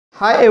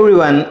Hi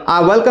everyone,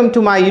 welcome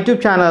to my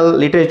YouTube channel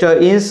Literature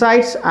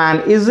Insights,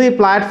 an easy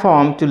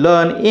platform to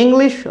learn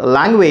English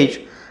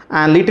language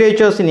and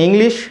literatures in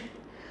English.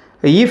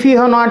 If you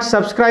have not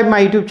subscribed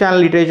my YouTube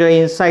channel Literature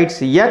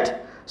Insights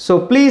yet,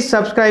 so please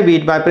subscribe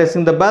it by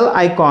pressing the bell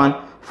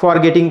icon for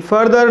getting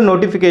further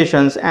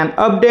notifications and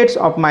updates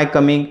of my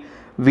coming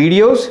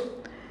videos.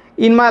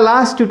 In my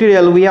last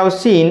tutorial, we have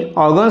seen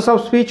organs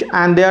of speech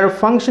and their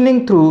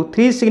functioning through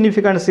three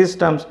significant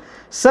systems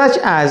such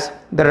as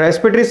the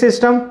respiratory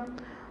system,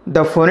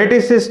 the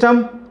phonetic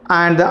system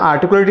and the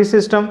articulatory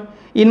system.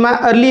 In my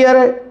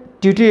earlier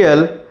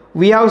tutorial,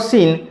 we have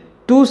seen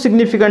two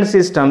significant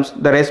systems,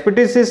 the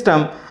respiratory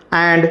system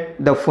and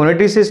the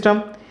phonetic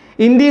system.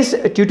 In this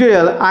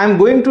tutorial, I am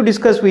going to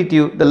discuss with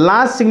you the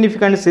last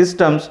significant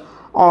systems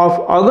of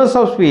organs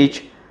of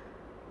speech,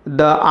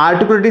 the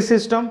articulatory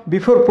system.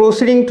 Before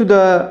proceeding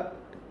to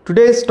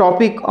today's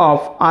topic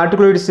of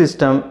articulatory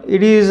system,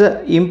 it is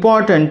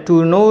important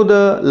to know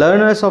the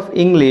learners of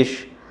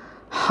English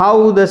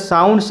how the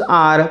sounds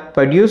are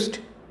produced,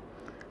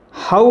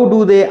 how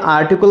do they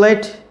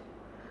articulate.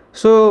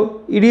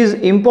 So it is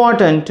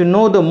important to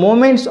know the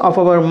movements of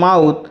our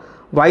mouth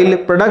while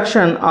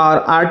production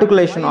or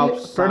articulation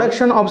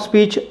of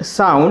speech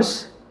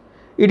sounds.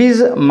 It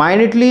is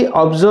minutely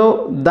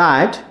observed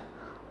that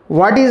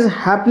what is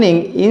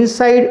happening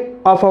inside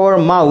of our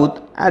mouth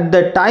at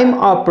the time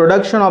of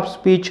production of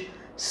speech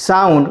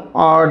sound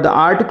or the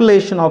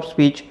articulation of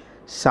speech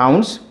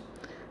sounds.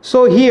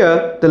 So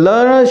here the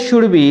learner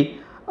should be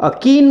a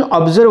keen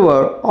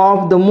observer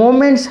of the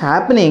movements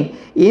happening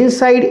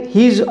inside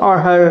his or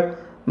her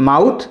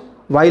mouth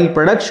while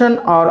production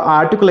or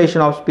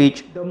articulation of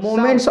speech. The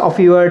movements of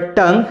your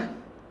tongue,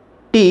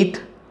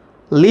 teeth,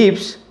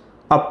 lips,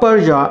 upper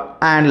jaw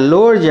and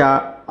lower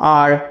jaw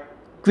are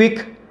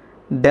quick,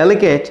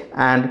 delicate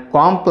and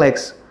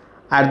complex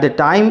at the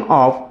time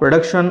of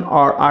production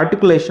or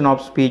articulation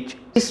of speech.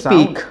 We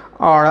speak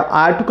or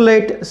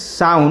articulate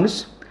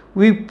sounds.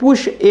 We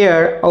push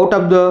air out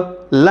of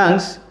the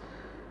lungs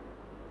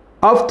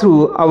up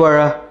through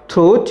our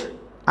throat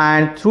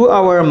and through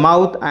our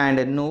mouth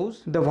and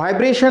nose. The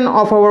vibration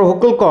of our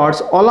vocal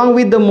cords along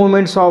with the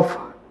movements of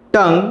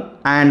tongue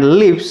and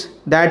lips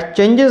that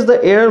changes the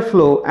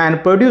airflow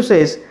and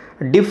produces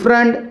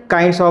different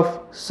kinds of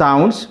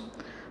sounds.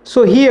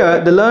 So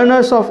here the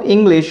learners of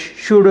English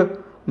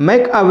should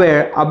make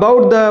aware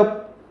about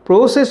the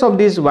process of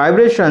these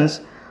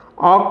vibrations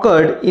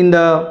occurred in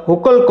the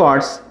vocal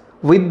cords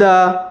with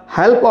the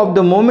help of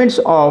the movements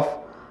of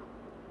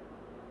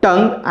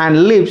tongue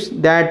and lips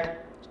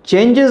that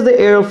changes the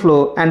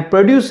airflow and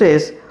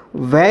produces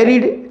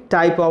varied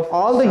type of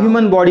all the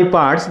human body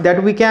parts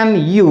that we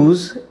can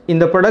use in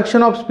the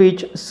production of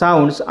speech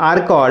sounds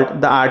are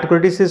called the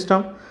articulatory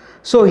system.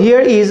 So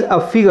here is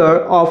a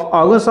figure of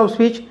organs of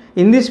speech.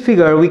 In this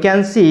figure we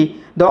can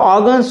see the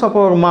organs of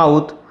our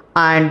mouth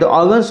and the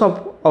organs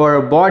of our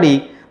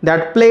body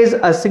that plays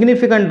a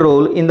significant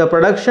role in the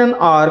production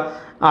or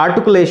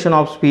articulation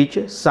of speech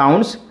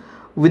sounds.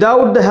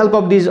 Without the help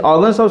of these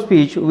organs of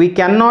speech, we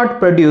cannot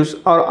produce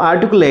or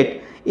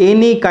articulate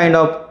any kind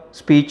of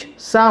speech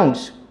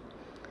sounds.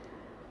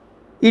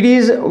 It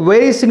is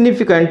very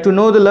significant to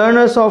know the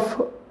learners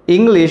of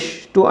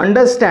English to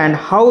understand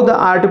how the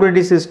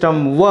articulatory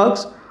system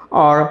works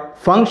or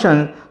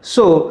functions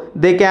so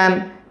they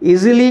can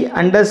easily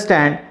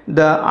understand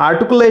the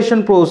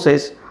articulation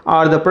process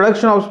or the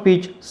production of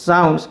speech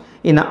sounds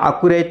in an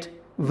accurate.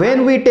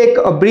 When we take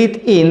a breath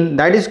in,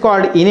 that is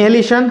called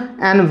inhalation,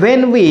 and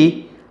when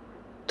we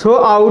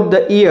throw out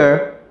the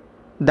air,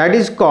 that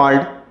is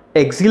called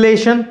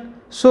exhalation.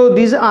 So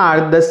these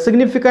are the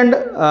significant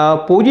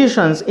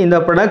positions in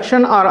the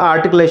production or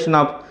articulation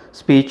of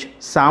speech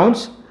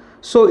sounds.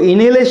 So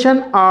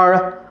inhalation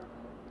or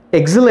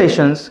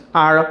exhalations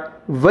are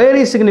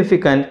very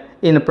significant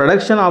in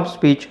production of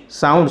speech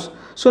sounds.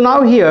 So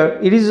now here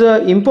it is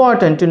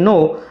important to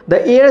know the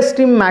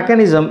airstream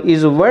mechanism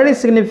is very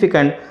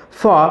significant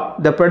for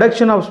the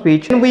production of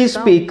speech. When we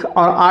speak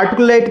or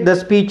articulate the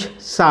speech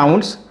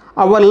sounds,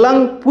 our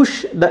lung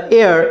push the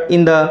air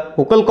in the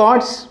vocal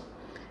cords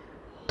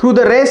through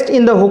the rest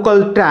in the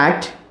vocal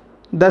tract,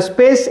 the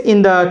space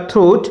in the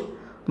throat,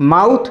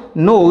 mouth,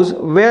 nose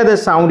where the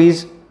sound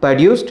is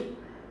produced.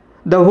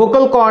 The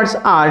vocal cords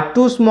are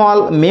two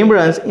small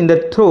membranes in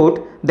the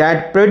throat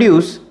that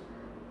produce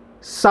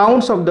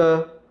sounds of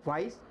the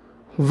voice.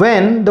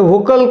 When the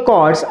vocal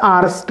cords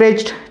are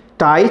stretched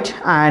tight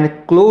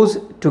and close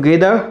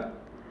together,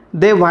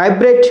 they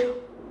vibrate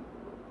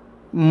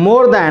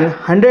more than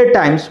 100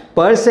 times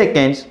per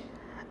second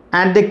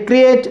and they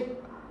create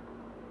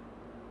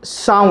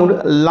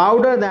sound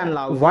louder than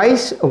loud.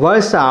 Vice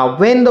versa,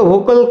 when the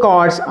vocal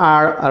cords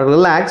are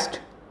relaxed,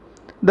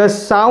 the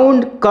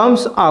sound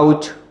comes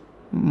out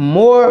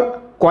more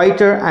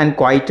quieter and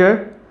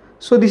quieter.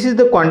 So this is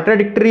the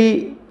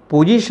contradictory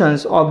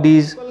positions of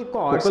these vocal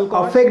cords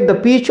affect the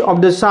pitch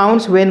of the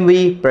sounds when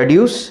we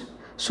produce.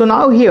 So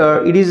now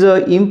here it is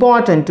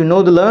important to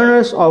know the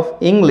learners of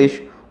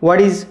English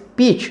what is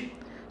pitch.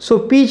 So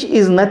pitch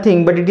is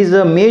nothing but it is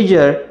a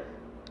measure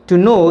to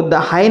know the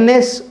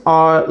highness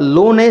or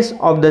lowness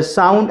of the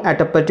sound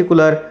at a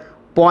particular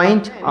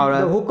point. Or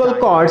the vocal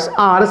cords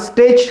are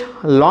stretched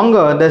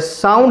longer, the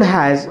sound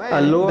has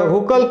a lower. The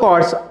vocal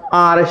cords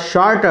are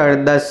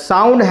shorter, the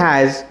sound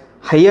has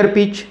higher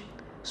pitch.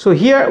 So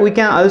here we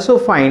can also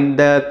find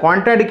the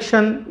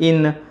contradiction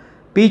in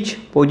pitch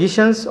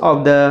positions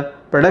of the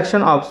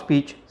production of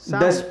speech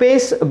sound. The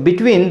space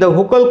between the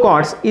vocal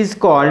cords is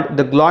called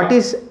the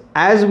glottis,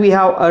 as we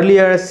have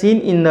earlier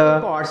seen. In the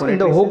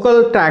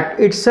vocal tract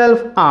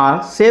itself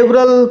are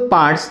several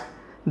parts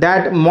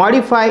that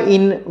modify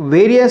in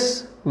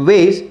various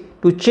ways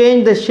to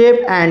change the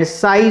shape and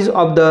size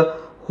of the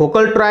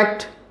vocal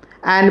tract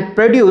and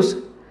produce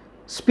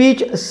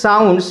speech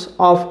sounds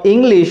of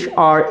English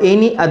or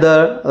any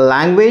other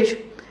language.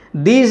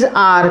 These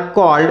are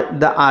called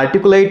the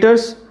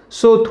articulators.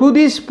 So through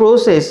this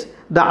process,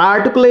 the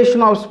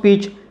articulation of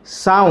speech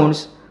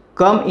sounds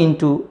come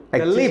into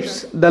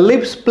existence. The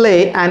lips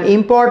play an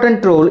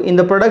important role in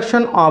the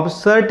production of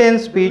certain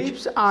speech.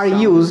 Lips are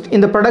used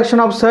in the production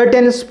of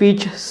certain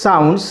speech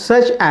sounds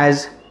such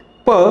as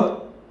p,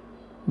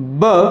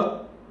 b,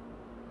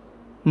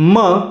 m,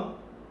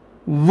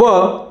 v,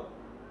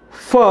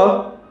 f,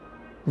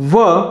 v.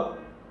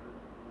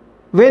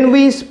 When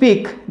we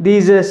speak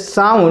these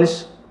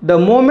sounds, the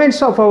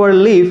movements of our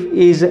lip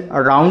is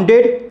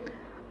rounded,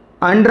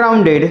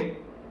 unrounded,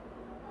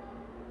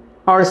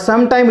 or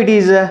sometimes it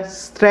is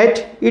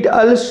straight. It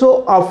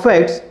also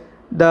affects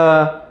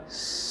the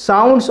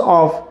sounds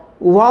of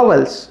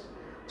vowels.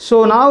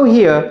 So now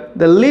here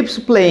the lips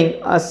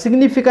playing a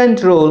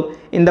significant role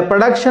in the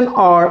production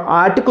or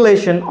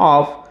articulation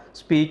of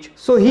speech.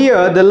 So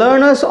here the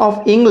learners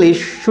of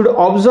English should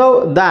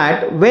observe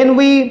that when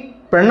we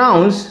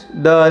pronounce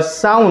the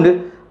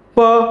sound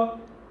p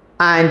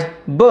and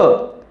b,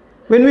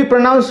 when we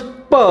pronounce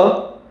p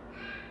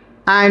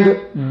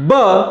and b,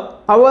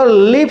 our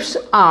lips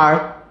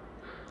are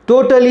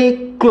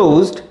totally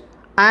closed,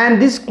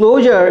 and this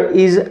closure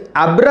is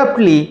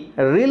abruptly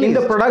released. In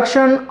the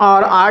production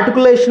or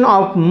articulation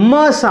of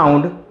m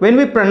sound, when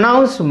we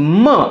pronounce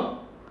m,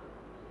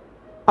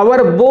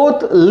 our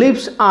both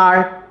lips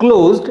are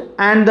closed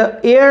and the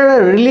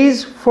air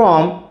released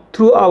from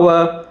through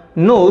our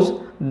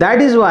nose.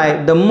 That is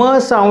why the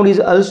m sound is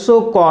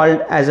also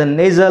called as a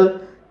nasal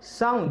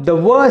sound. The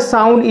v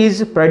sound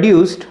is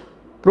produced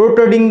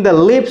protruding the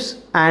lips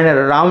and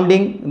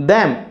rounding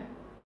them.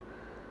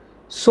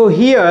 So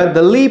here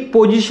the lip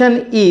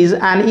position is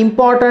an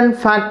important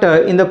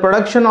factor in the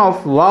production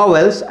of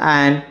vowels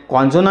and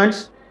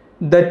consonants.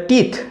 The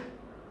teeth,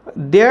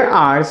 there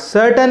are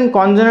certain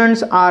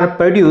consonants are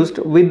produced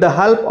with the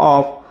help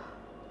of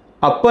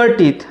upper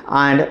teeth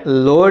and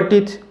lower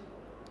teeth.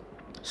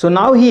 So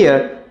now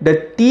here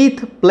the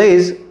teeth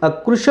plays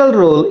a crucial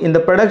role in the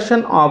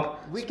production of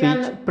speech. We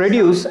can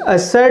produce a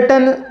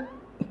certain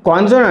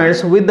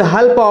consonants with the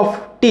help of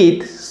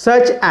teeth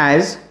such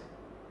as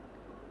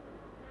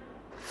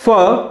f,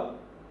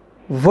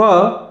 v,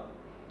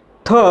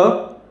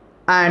 th,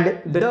 and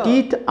the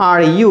teeth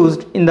are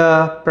used in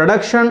the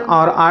production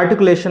or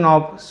articulation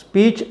of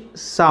speech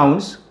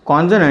sounds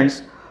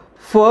consonants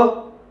f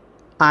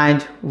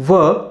and v,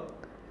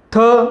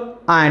 th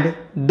and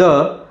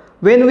the.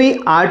 When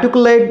we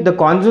articulate the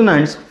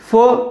consonants f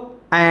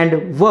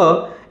and v,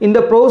 in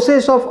the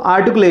process of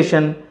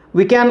articulation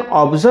we can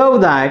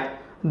observe that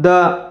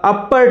the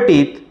upper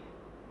teeth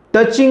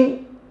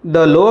touching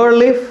the lower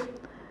lip,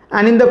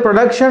 and in the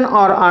production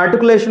or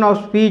articulation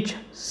of speech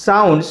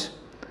sounds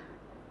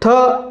th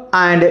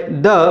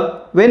and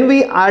the, when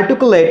we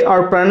articulate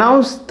or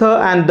pronounce th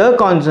and the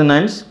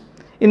consonants,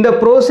 in the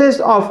process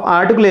of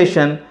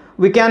articulation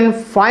we can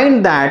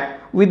find that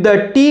with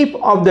the tip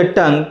of the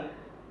tongue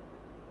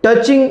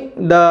touching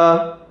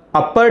the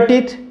upper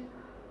teeth.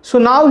 So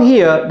now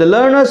here the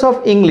learners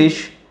of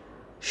English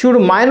should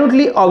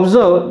minutely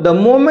observe the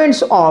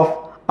movements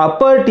of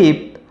upper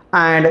tip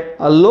and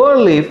a lower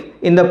lip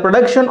in the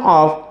production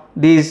of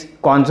these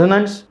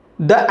consonants.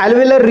 The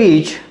alveolar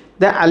ridge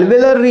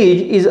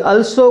is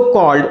also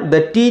called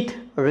the teeth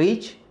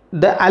ridge.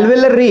 The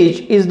alveolar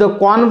ridge is the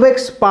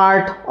convex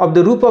part of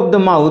the roof of the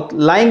mouth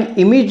lying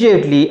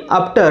immediately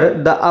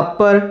after the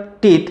upper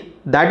teeth,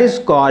 that is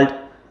called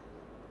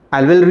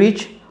alveolar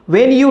ridge.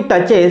 When you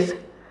touches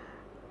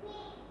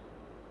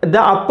the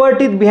upper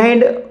teeth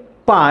behind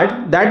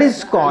part, that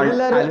is called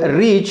alveolar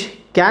ridge,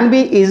 can be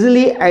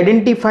easily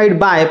identified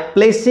by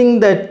placing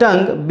the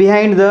tongue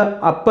behind the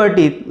upper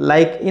teeth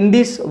like in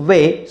this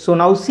way. So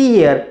now see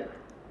here.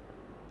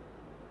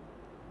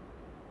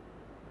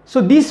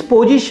 So this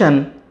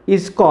position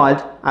is called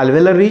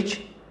alveolar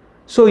ridge.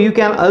 So you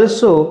can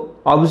also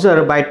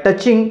observe by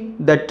touching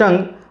the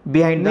tongue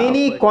behind.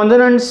 Many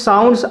consonant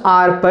sounds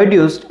are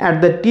produced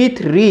at the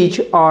teeth ridge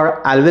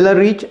or alveolar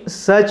ridge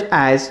such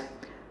as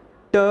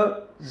t,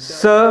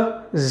 s,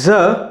 z,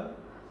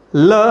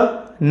 l,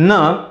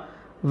 n.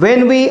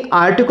 When we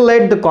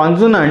articulate the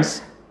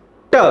consonants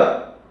t,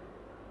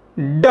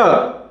 d,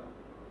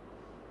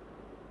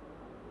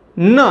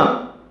 n,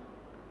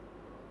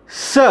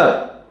 s,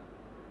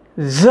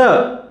 z,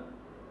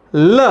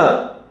 l,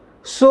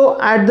 So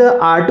at the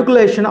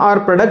articulation or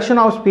production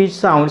of speech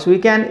sounds, we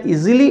can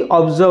easily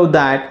observe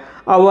that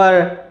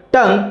our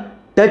tongue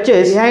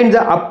touches behind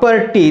the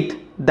upper teeth,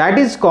 that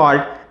is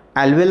called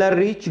alveolar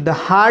ridge. The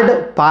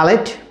hard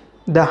palate.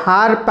 The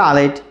hard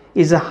palate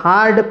is a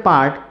hard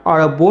part or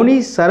a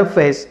bony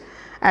surface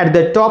at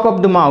the top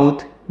of the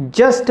mouth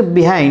just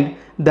behind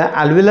the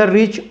alveolar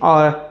ridge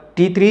or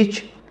teeth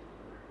ridge.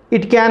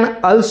 It can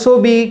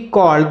also be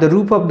called the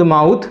roof of the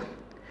mouth.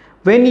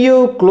 When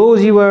you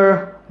close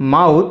your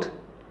mouth,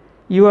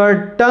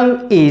 your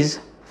tongue is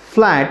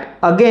flat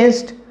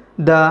against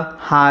the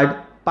hard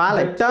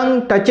palate. The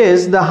tongue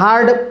touches the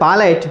hard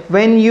palate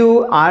when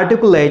you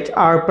articulate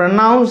or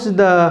pronounce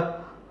the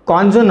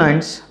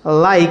consonants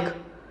like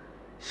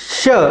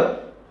sh,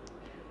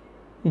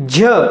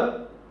 j,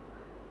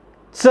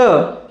 ts,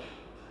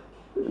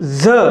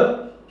 z,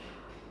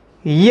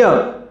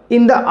 y.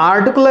 In the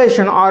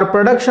articulation or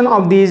production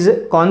of these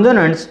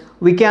consonants,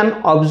 we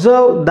can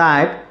observe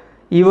that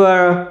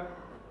your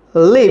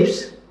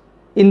lips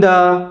in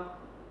the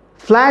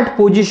flat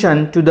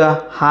position to the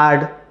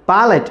hard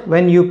palate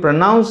when you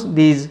pronounce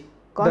these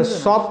consonants. The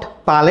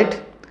soft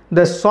palate.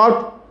 The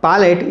soft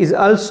palate is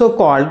also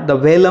called the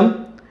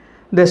velum.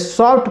 The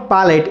soft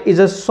palate is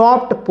a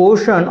soft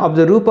portion of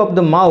the roof of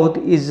the mouth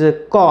is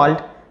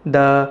called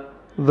the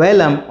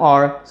velum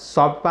or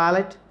soft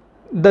palate.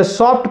 The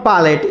soft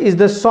palate is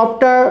the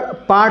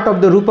softer part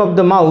of the roof of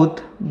the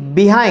mouth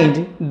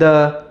behind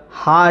the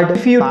hard.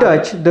 If you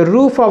touch the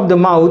roof of the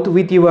mouth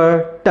with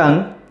your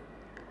tongue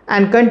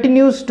and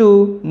continues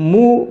to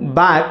move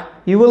back,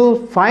 you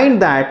will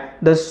find that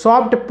the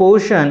soft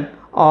portion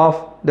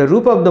of the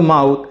roof of the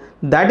mouth,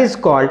 that is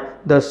called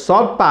the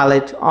soft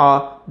palate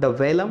or the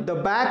velum. The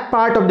back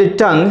part of the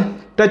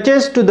tongue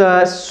touches to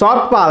the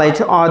soft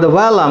palate or the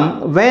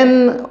velum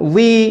when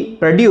we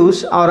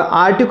produce or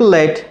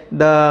articulate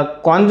the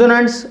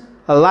consonants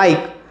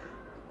like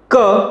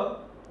k,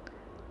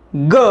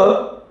 g,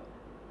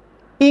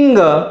 ing.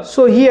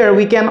 So here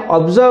we can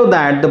observe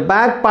that the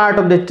back part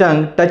of the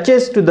tongue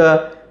touches to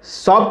the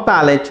soft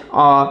palate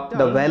or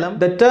the velum.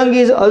 The tongue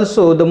is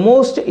also the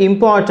most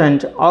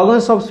important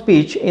organs of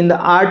speech in the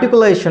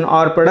articulation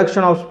or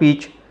production of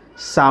speech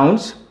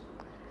sounds.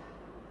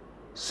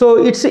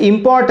 So its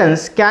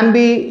importance can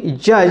be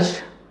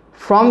judged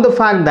from the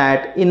fact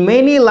that in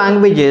many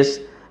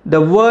languages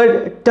the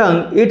word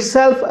tongue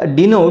itself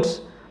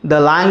denotes the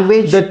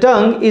language. The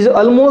tongue is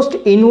almost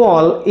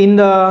involved in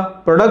the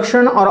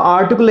production or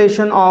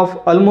articulation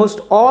of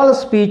almost all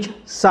speech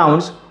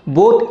sounds,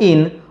 both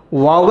in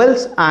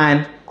vowels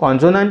and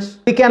consonants.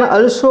 We can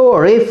also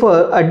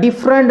refer a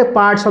different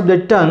parts of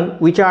the tongue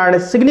which are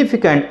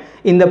significant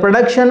in the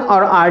production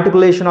or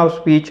articulation of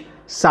speech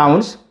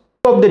sounds.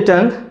 Of the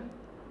tongue,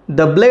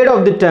 the blade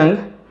of the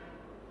tongue,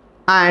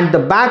 and the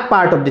back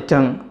part of the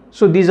tongue.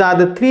 So these are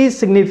the three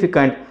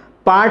significant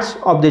parts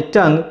of the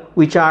tongue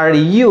which are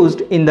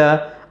used in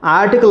the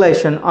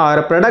articulation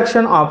or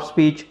production of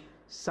speech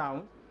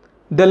sound.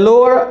 The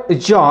lower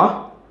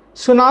jaw.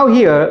 So now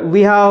here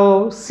we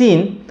have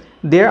seen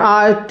there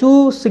are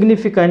two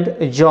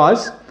significant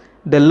jaws,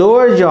 the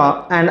lower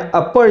jaw and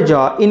upper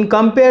jaw. In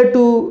compared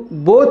to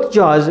both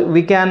jaws,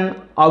 we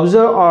can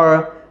observe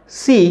or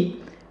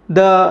see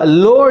the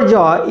lower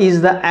jaw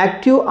is the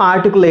active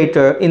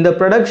articulator in the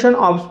production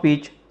of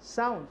speech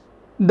sounds.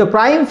 The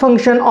prime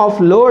function of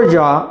lower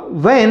jaw,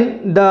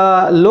 when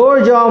the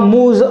lower jaw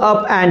moves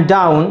up and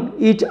down,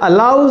 it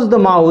allows the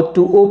mouth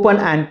to open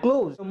and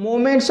close. The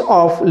movements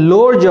of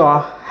lower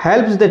jaw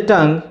helps the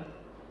tongue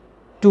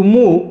to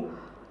move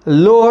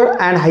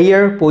lower and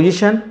higher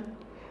position.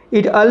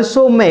 It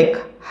also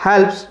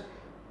helps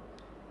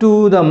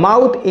to the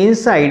mouth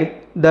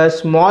inside the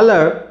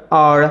smaller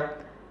or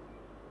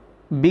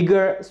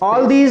bigger space.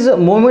 All these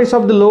movements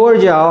of the lower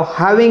jaw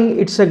having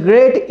its a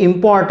great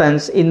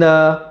importance in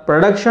the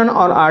production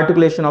or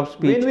articulation of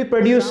speech. When we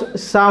produce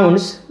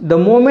sounds, the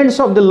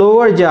movements of the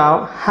lower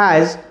jaw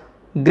has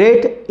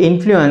great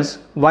influence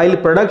while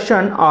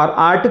production or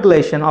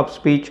articulation of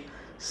speech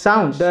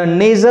sounds. The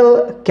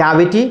nasal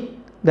cavity.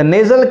 The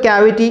nasal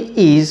cavity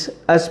is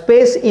a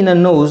space in a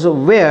nose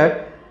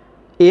where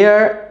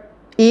air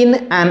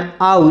in and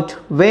out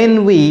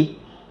when we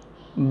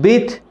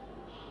breathe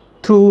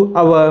through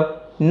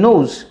our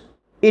nose.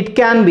 It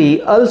can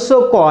be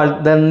also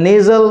called the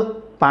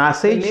nasal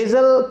passage. The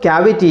nasal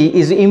cavity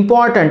is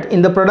important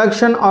in the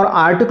production or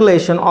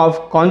articulation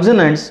of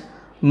consonants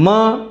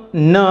m,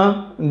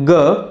 n, g.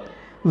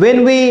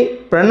 When we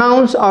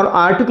pronounce or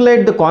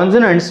articulate the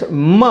consonants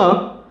m,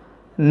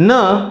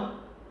 n,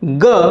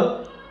 g,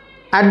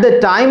 at the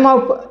time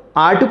of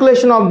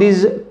articulation of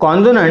these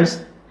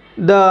consonants,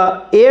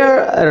 the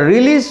air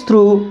released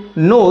through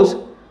nose,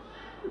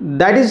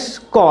 that is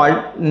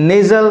called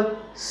nasal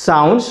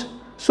sounds.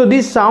 So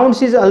these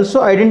sounds is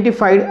also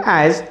identified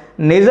as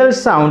nasal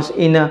sounds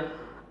in a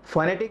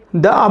phonetic.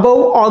 The above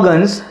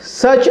organs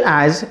such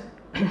as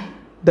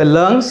the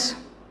lungs,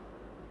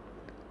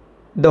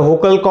 the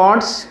vocal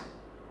cords,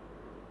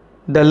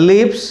 the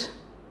lips,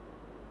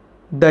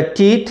 the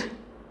teeth,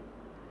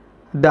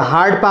 the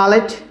hard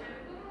palate,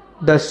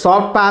 the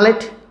soft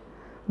palate,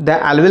 the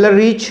alveolar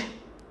ridge,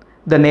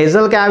 the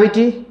nasal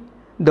cavity,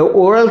 the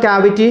oral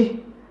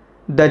cavity,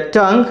 the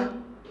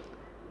tongue.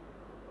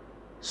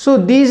 So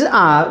these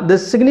are the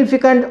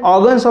significant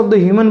organs of the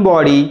human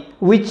body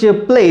which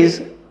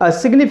plays a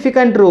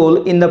significant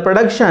role in the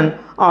production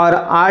or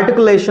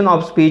articulation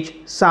of speech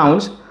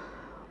sounds.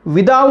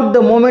 Without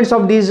the movements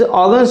of these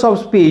organs of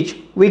speech,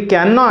 we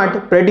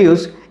cannot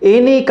produce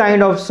any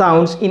kind of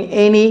sounds in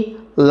any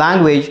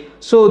language.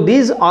 So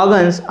these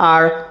organs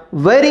are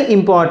very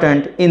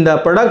important in the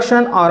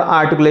production or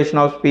articulation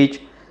of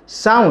speech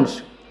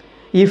sounds.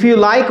 If you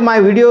like my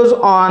videos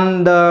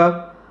on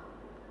the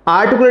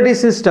articulatory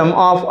system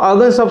of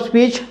organs of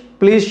speech,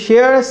 please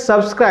share,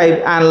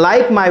 subscribe and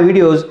like my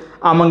videos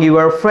among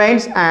your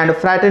friends and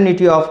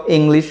fraternity of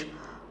English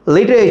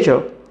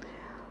literature.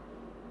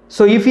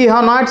 So if you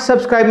have not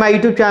subscribed my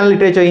YouTube channel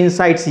Literature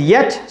Insights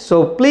yet,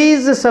 so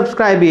please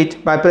subscribe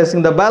it by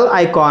pressing the bell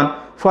icon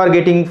for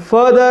getting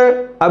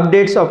further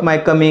updates of my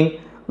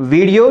coming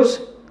videos.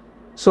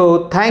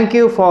 So thank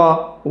you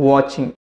for watching.